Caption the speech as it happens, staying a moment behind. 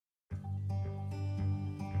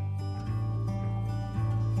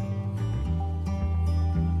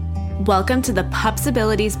Welcome to the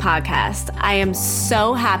Pupsibilities podcast. I am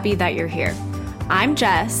so happy that you're here. I'm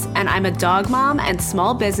Jess, and I'm a dog mom and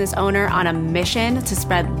small business owner on a mission to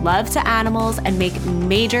spread love to animals and make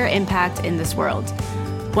major impact in this world.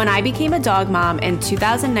 When I became a dog mom in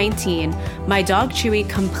 2019, my dog Chewy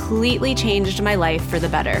completely changed my life for the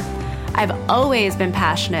better. I've always been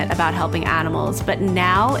passionate about helping animals, but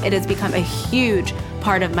now it has become a huge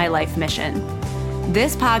part of my life mission.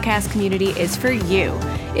 This podcast community is for you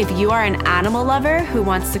if you are an animal lover who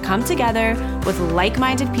wants to come together with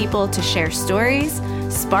like-minded people to share stories,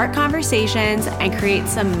 spark conversations, and create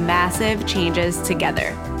some massive changes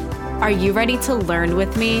together. Are you ready to learn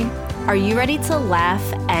with me? Are you ready to laugh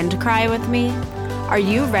and cry with me? Are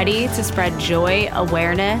you ready to spread joy,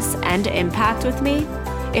 awareness, and impact with me?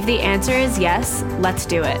 If the answer is yes, let's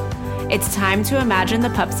do it. It's time to imagine the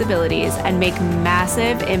Pupsibilities and make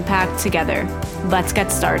massive impact together. Let's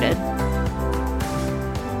get started.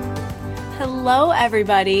 Hello,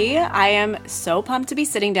 everybody. I am so pumped to be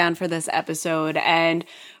sitting down for this episode, and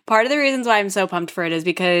part of the reasons why I'm so pumped for it is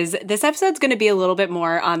because this episode's going to be a little bit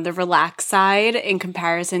more on the relaxed side in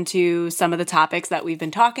comparison to some of the topics that we've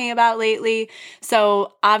been talking about lately.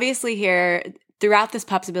 So obviously here, throughout this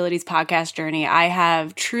Pupsibilities podcast journey, I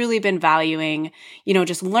have truly been valuing,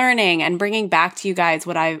 just learning and bringing back to you guys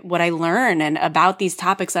what I learn and about these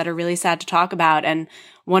topics that are really sad to talk about. And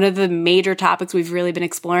one of the major topics we've really been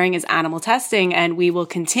exploring is animal testing, and we will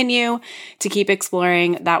continue to keep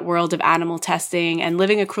exploring that world of animal testing and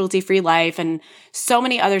living a cruelty-free life and so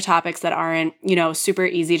many other topics that aren't, super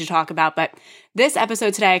easy to talk about. But this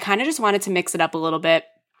episode today, I kind of just wanted to mix it up a little bit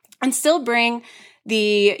and still bring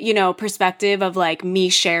the, perspective of like me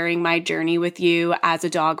sharing my journey with you as a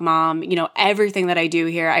dog mom. Everything that I do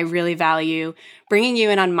here, I really value bringing you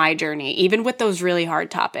in on my journey, even with those really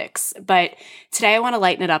hard topics. But today I want to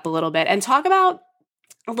lighten it up a little bit and talk about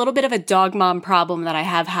a little bit of a dog mom problem that I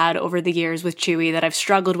have had over the years with Chewy that I've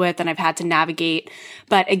struggled with and I've had to navigate.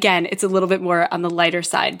 But again, it's a little bit more on the lighter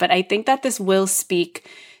side. But I think that this will speak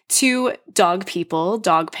to dog people,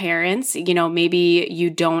 dog parents. Maybe you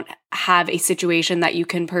don't have a situation that you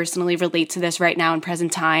can personally relate to this right now in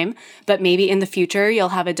present time, but maybe in the future you'll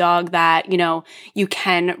have a dog that, you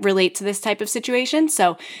can relate to this type of situation.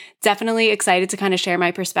 So definitely excited to kind of share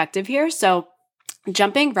my perspective here. So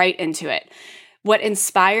jumping right into it. What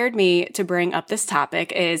inspired me to bring up this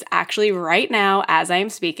topic is actually right now, as I am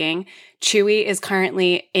speaking, Chewy is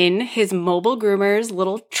currently in his mobile groomer's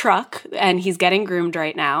little truck and he's getting groomed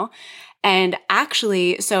right now. And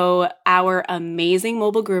actually, so our amazing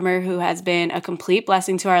mobile groomer who has been a complete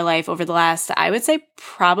blessing to our life over the last, I would say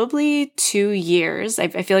probably 2 years. I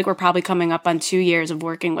feel like we're probably coming up on 2 years of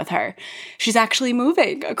working with her. She's actually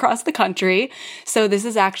moving across the country. So this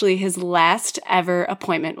is actually his last ever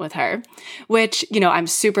appointment with her, which, I'm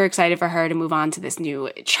super excited for her to move on to this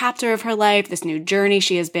new chapter of her life, this new journey.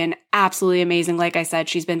 She has been absolutely amazing. Like I said,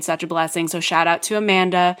 she's been such a blessing. So shout out to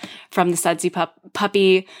Amanda from the Sudsy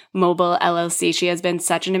Puppy Mobile LLC. She has been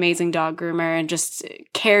such an amazing dog groomer and just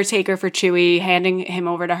caretaker for Chewy, handing him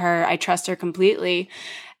over to her. I trust her completely.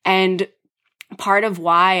 And part of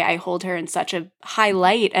why I hold her in such a high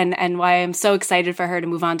light and why I'm so excited for her to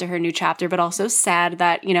move on to her new chapter, but also sad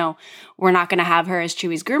that, we're not going to have her as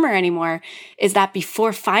Chewy's groomer anymore, is that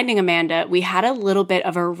before finding Amanda, we had a little bit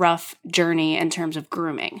of a rough journey in terms of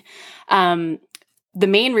grooming. The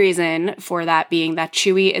main reason for that being that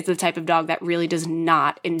Chewy is the type of dog that really does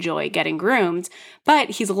not enjoy getting groomed,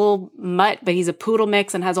 but he's a little mutt, but he's a poodle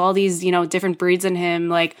mix and has all these, different breeds in him,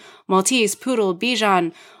 like Maltese, Poodle,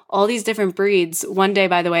 Bichon, all these different breeds. One day,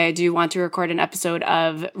 by the way, I do want to record an episode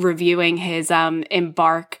of reviewing his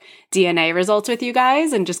Embark DNA results with you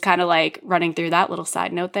guys and just kind of like running through that little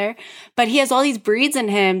side note there. But he has all these breeds in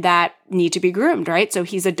him that need to be groomed, right? So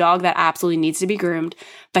he's a dog that absolutely needs to be groomed,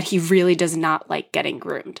 but he really does not like getting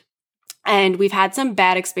groomed. And we've had some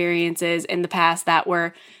bad experiences in the past that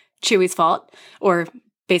were Chewy's fault, or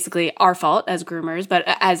basically our fault as groomers, but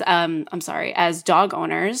as dog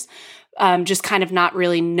owners. Just kind of not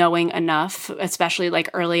really knowing enough, especially like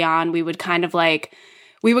early on, we would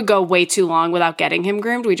go way too long without getting him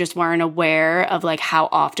groomed. We just weren't aware of like how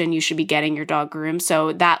often you should be getting your dog groomed.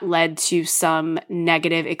 So that led to some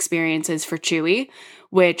negative experiences for Chewy,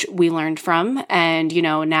 which we learned from and,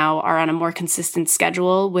 now are on a more consistent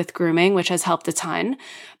schedule with grooming, which has helped a ton.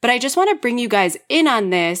 But I just want to bring you guys in on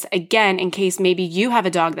this again, in case maybe you have a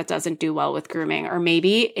dog that doesn't do well with grooming, or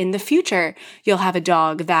maybe in the future, you'll have a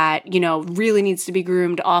dog that, really needs to be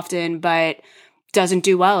groomed often, but doesn't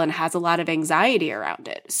do well and has a lot of anxiety around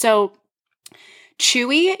it. So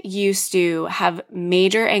Chewy used to have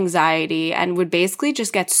major anxiety and would basically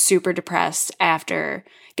just get super depressed after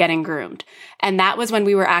getting groomed. And that was when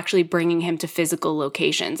we were actually bringing him to physical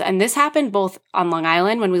locations. And this happened both on Long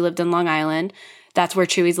Island when we lived in Long Island. That's where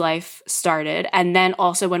Chewy's life started. And then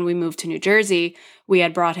also when we moved to New Jersey, we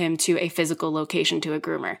had brought him to a physical location, to a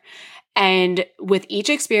groomer. And with each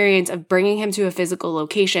experience of bringing him to a physical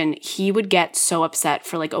location, he would get so upset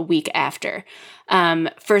for like a week after.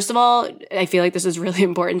 First of all, I feel like this is really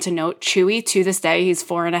important to note. Chewy, to this day, he's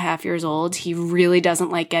 4.5 years old. He really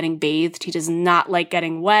doesn't like getting bathed. He does not like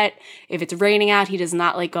getting wet. If it's raining out, he does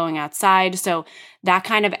not like going outside. So that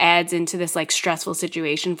kind of adds into this like stressful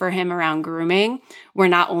situation for him around grooming, where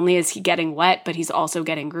not only is he getting wet, but he's also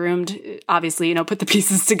getting groomed. Obviously, put the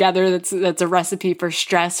pieces together. That's a recipe for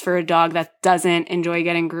stress for a dog that doesn't enjoy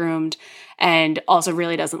getting groomed and also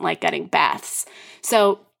really doesn't like getting baths.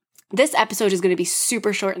 So this episode is going to be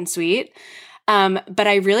super short and sweet. But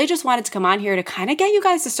I really just wanted to come on here to kind of get you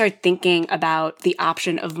guys to start thinking about the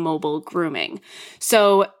option of mobile grooming.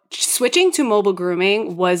 So switching to mobile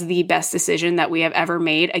grooming was the best decision that we have ever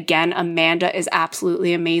made. Again, Amanda is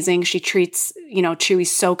absolutely amazing. She treats, Chewy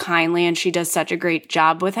so kindly, and she does such a great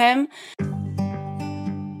job with him.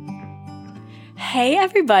 Hey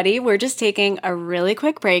everybody, we're just taking a really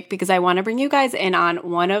quick break because I want to bring you guys in on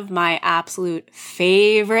one of my absolute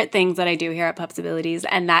favorite things that I do here at Pupsabilities,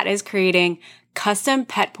 and that is creating custom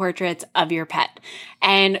pet portraits of your pet.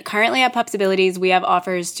 And currently at Pupsabilities, we have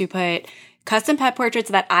offers to put custom pet portraits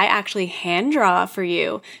that I actually hand draw for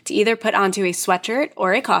you to either put onto a sweatshirt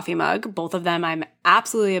or a coffee mug. Both of them I'm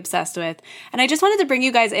absolutely obsessed with. And I just wanted to bring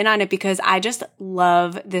you guys in on it because I just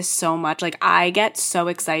love this so much. Like, I get so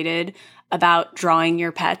excited about drawing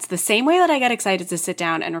your pets the same way that I get excited to sit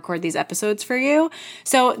down and record these episodes for you.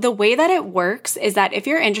 So the way that it works is that if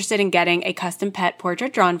you're interested in getting a custom pet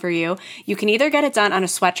portrait drawn for you, you can either get it done on a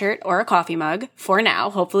sweatshirt or a coffee mug for now.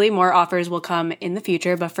 Hopefully more offers will come in the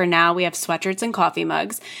future, but for now we have sweatshirts and coffee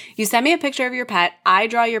mugs. You send me a picture of your pet, I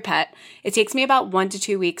draw your pet. It takes me about 1 to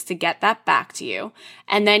 2 weeks to get that back to you.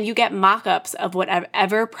 And then you get mock-ups of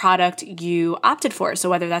whatever product you opted for. So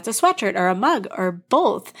whether that's a sweatshirt or a mug or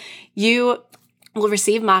both, you will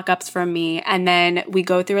receive mock-ups from me, and then we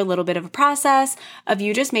go through a little bit of a process of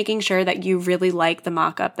you just making sure that you really like the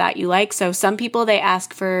mock-up that you like. So some people, they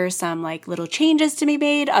ask for some like little changes to be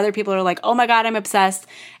made. Other people are like, oh my God, I'm obsessed.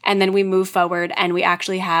 And then we move forward, and we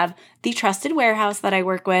actually have the trusted warehouse that I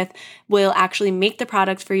work with will actually make the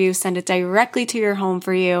product for you, send it directly to your home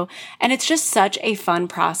for you. And it's just such a fun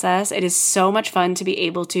process. It is so much fun to be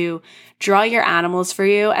able to draw your animals for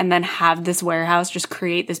you and then have this warehouse just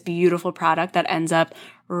create this beautiful product that ends up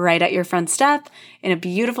right at your front step in a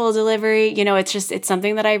beautiful delivery. It's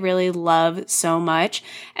something that I really love so much.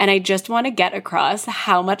 And I just want to get across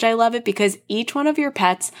how much I love it because each one of your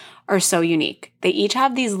pets are so unique. They each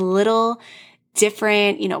have these little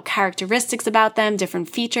different, characteristics about them, different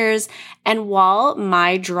features. And while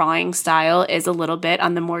my drawing style is a little bit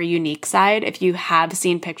on the more unique side, if you have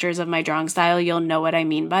seen pictures of my drawing style, you'll know what I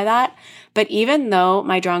mean by that. But even though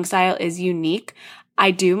my drawing style is unique,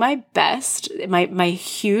 I do my best. My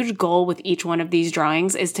huge goal with each one of these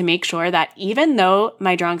drawings is to make sure that even though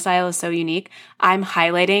my drawing style is so unique, I'm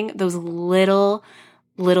highlighting those little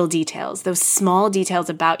details, those small details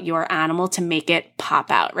about your animal to make it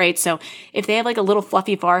pop out, right? So if they have like a little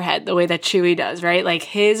fluffy forehead, the way that Chewy does, right? Like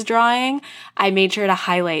his drawing, I made sure to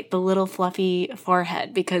highlight the little fluffy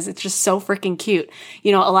forehead because it's just so freaking cute.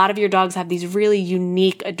 A lot of your dogs have these really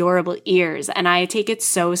unique, adorable ears, and I take it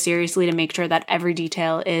so seriously to make sure that every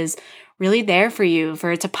detail is really there for you,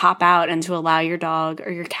 for it to pop out and to allow your dog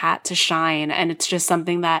or your cat to shine. And it's just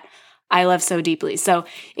something that I love so deeply. So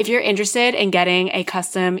if you're interested in getting a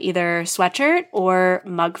custom either sweatshirt or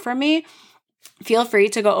mug from me, feel free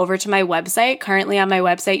to go over to my website. Currently on my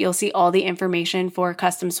website, you'll see all the information for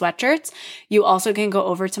custom sweatshirts. You also can go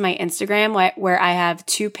over to my Instagram where I have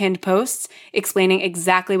 2 pinned posts explaining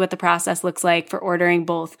exactly what the process looks like for ordering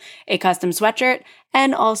both a custom sweatshirt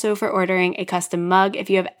and also for ordering a custom mug. If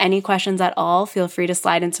you have any questions at all, feel free to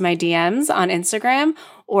slide into my DMs on Instagram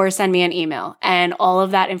or send me an email. And all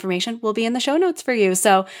of that information will be in the show notes for you.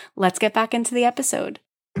 So let's get back into the episode.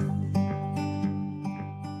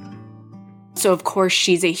 So of course,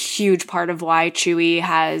 she's a huge part of why Chewy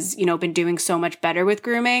has, been doing so much better with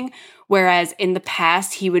grooming. Whereas in the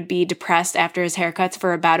past, he would be depressed after his haircuts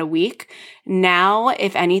for about a week. Now,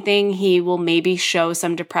 if anything, he will maybe show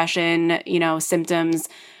some depression, symptoms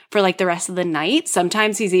for like the rest of the night.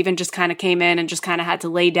 Sometimes he's even just kind of came in and just kind of had to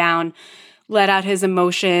lay down, let out his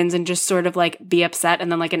emotions and just sort of like be upset.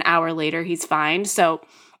 And then like an hour later, he's fine. So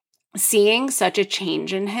seeing such a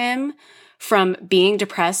change in him from being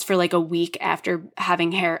depressed for like a week after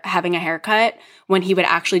having a haircut, when he would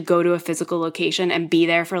actually go to a physical location and be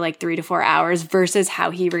there for like 3 to 4 hours, versus how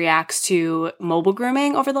he reacts to mobile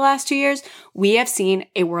grooming over the last 2 years, we have seen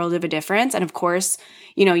a world of a difference. And of course,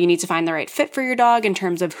 you need to find the right fit for your dog in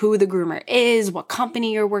terms of who the groomer is, what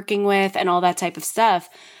company you're working with, and all that type of stuff.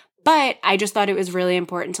 But I just thought it was really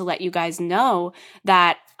important to let you guys know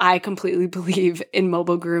that I completely believe in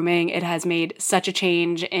mobile grooming. It has made such a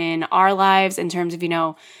change in our lives in terms of,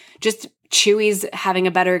 just Chewy's having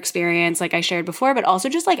a better experience, like I shared before, but also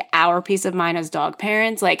just like our peace of mind as dog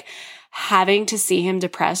parents. Like, having to see him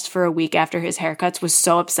depressed for a week after his haircuts was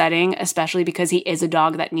so upsetting, especially because he is a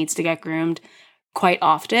dog that needs to get groomed quite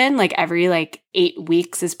often. Like every 8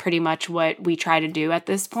 weeks is pretty much what we try to do at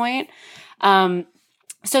this point.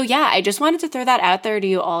 So yeah, I just wanted to throw that out there to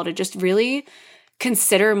you all to just really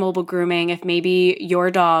consider mobile grooming if maybe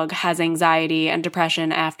your dog has anxiety and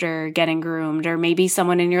depression after getting groomed, or maybe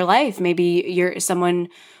someone in your life, maybe someone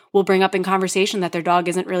will bring up in conversation that their dog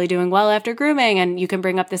isn't really doing well after grooming, and you can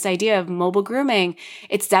bring up this idea of mobile grooming.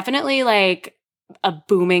 It's definitely like a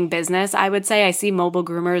booming business, I would say. I see mobile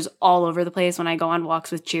groomers all over the place when I go on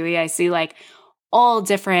walks with Chewy. I see like all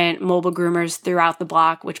different mobile groomers throughout the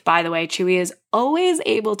block, which, by the way, Chewy is always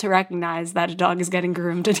able to recognize that a dog is getting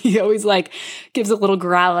groomed, and he always gives a little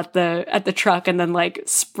growl at the truck and then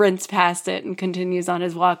sprints past it and continues on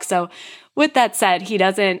his walk. So with that said, he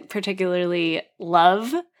doesn't particularly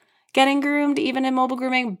love getting groomed even in mobile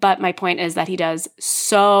grooming, but my point is that he does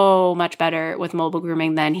so much better with mobile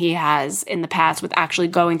grooming than he has in the past with actually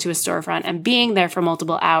going to a storefront and being there for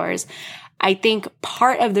multiple hours. I think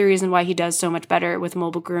part of the reason why he does so much better with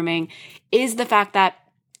mobile grooming is the fact that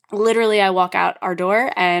literally I walk out our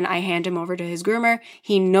door and I hand him over to his groomer.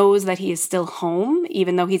 He knows that he is still home.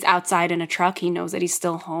 Even though he's outside in a truck, he knows that he's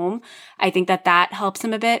still home. I think that helps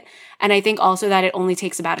him a bit. And I think also that it only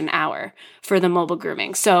takes about an hour for the mobile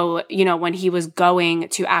grooming. So, when he was going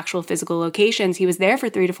to actual physical locations, he was there for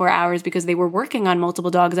 3 to 4 hours because they were working on multiple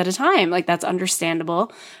dogs at a time. That's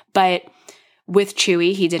understandable. But with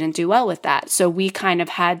Chewy, he didn't do well with that. So we kind of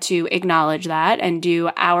had to acknowledge that and do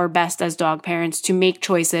our best as dog parents to make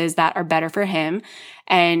choices that are better for him.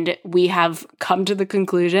 And we have come to the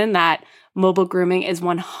conclusion that mobile grooming is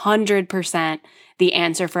 100% the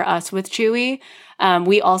answer for us with Chewy.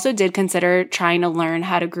 We also did consider trying to learn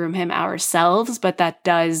how to groom him ourselves, but that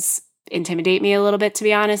does intimidate me a little bit, to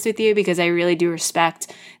be honest with you, because I really do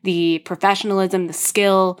respect the professionalism, the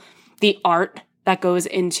skill, the art that goes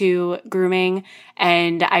into grooming.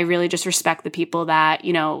 And I really just respect the people that,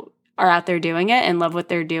 are out there doing it and love what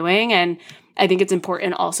they're doing. And I think it's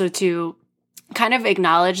important also to kind of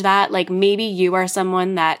acknowledge that, maybe you are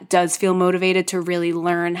someone that does feel motivated to really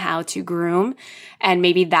learn how to groom. And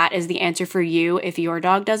maybe that is the answer for you if your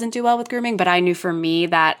dog doesn't do well with grooming. But I knew for me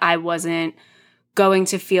that I wasn't going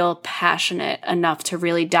to feel passionate enough to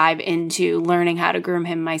really dive into learning how to groom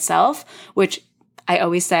him myself, which I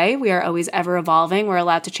always say we are always ever evolving. We're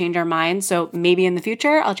allowed to change our minds. So maybe in the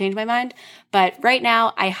future, I'll change my mind. But right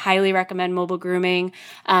now, I highly recommend mobile grooming.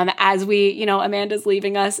 As we, Amanda's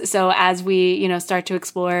leaving us. So as we, start to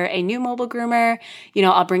explore a new mobile groomer,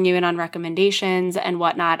 I'll bring you in on recommendations and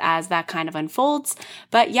whatnot as that kind of unfolds.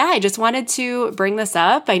 But yeah, I just wanted to bring this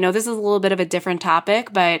up. I know this is a little bit of a different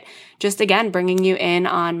topic, but just again, bringing you in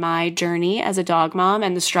on my journey as a dog mom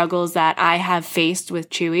and the struggles that I have faced with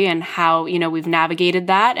Chewy and how, we've navigated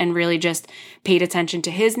that and really just paid attention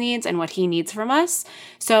to his needs and what he needs from us.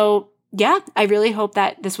 So yeah, I really hope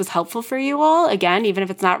that this was helpful for you all. Again, even if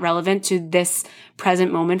it's not relevant to this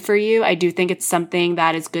present moment for you, I do think it's something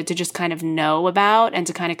that is good to just kind of know about and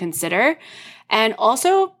to kind of consider. And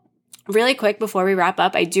also, really quick before we wrap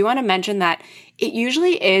up, I do want to mention that it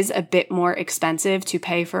usually is a bit more expensive to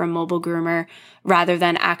pay for a mobile groomer rather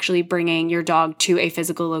than actually bringing your dog to a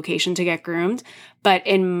physical location to get groomed. But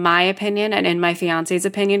in my opinion and in my fiance's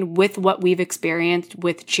opinion, with what we've experienced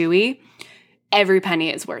with Chewy, every penny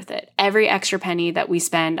is worth it. Every extra penny that we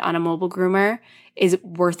spend on a mobile groomer is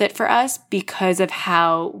worth it for us because of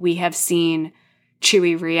how we have seen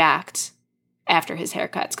Chewy react after his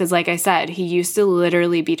haircuts. Because like I said, he used to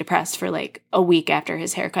literally be depressed for a week after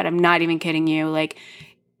his haircut. I'm not even kidding you.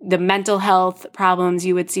 The mental health problems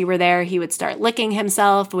you would see were there. He would start licking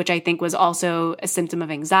himself, which I think was also a symptom of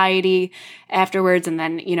anxiety afterwards. And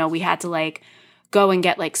then, we had to go and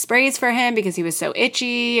get sprays for him because he was so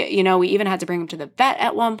itchy. We even had to bring him to the vet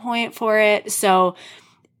at one point for it. So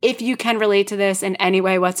if you can relate to this in any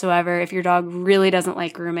way whatsoever, if your dog really doesn't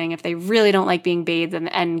like grooming, if they really don't like being bathed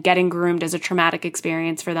and getting groomed is a traumatic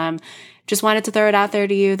experience for them, just wanted to throw it out there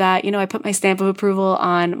to you that, I put my stamp of approval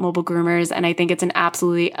on mobile groomers, and I think it's an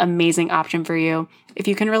absolutely amazing option for you if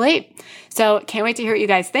you can relate. So can't wait to hear what you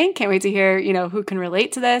guys think. Can't wait to hear, who can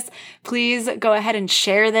relate to this. Please go ahead and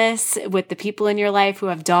share this with the people in your life who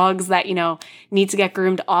have dogs that, need to get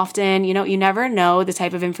groomed often. You never know the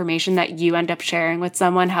type of information that you end up sharing with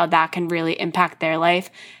someone, how that can really impact their life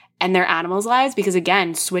and their animals' lives. Because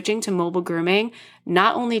again, switching to mobile grooming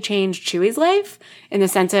not only changed Chewy's life in the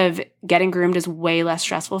sense of getting groomed is way less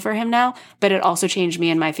stressful for him now, but it also changed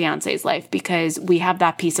me and my fiance's life because we have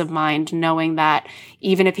that peace of mind knowing that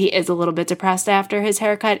even if he is a little bit depressed after his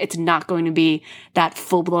haircut, it's not going to be that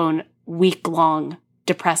full-blown week-long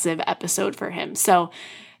depressive episode for him. So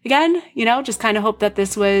again, just kind of hope that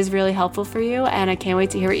this was really helpful for you, and I can't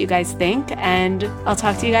wait to hear what you guys think, and I'll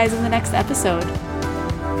talk to you guys in the next episode.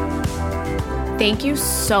 Thank you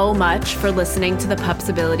so much for listening to the Pups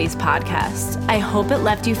Abilities podcast. I hope it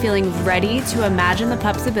left you feeling ready to imagine the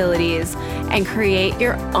pups' abilities and create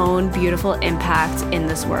your own beautiful impact in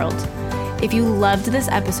this world. If you loved this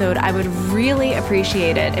episode, I would really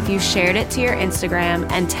appreciate it if you shared it to your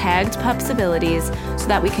Instagram and tagged Pups Abilities so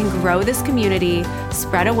that we can grow this community,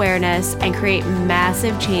 spread awareness, and create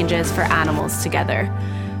massive changes for animals together.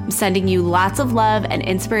 I'm sending you lots of love and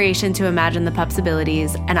inspiration to imagine the pups'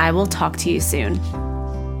 abilities, and I will talk to you soon.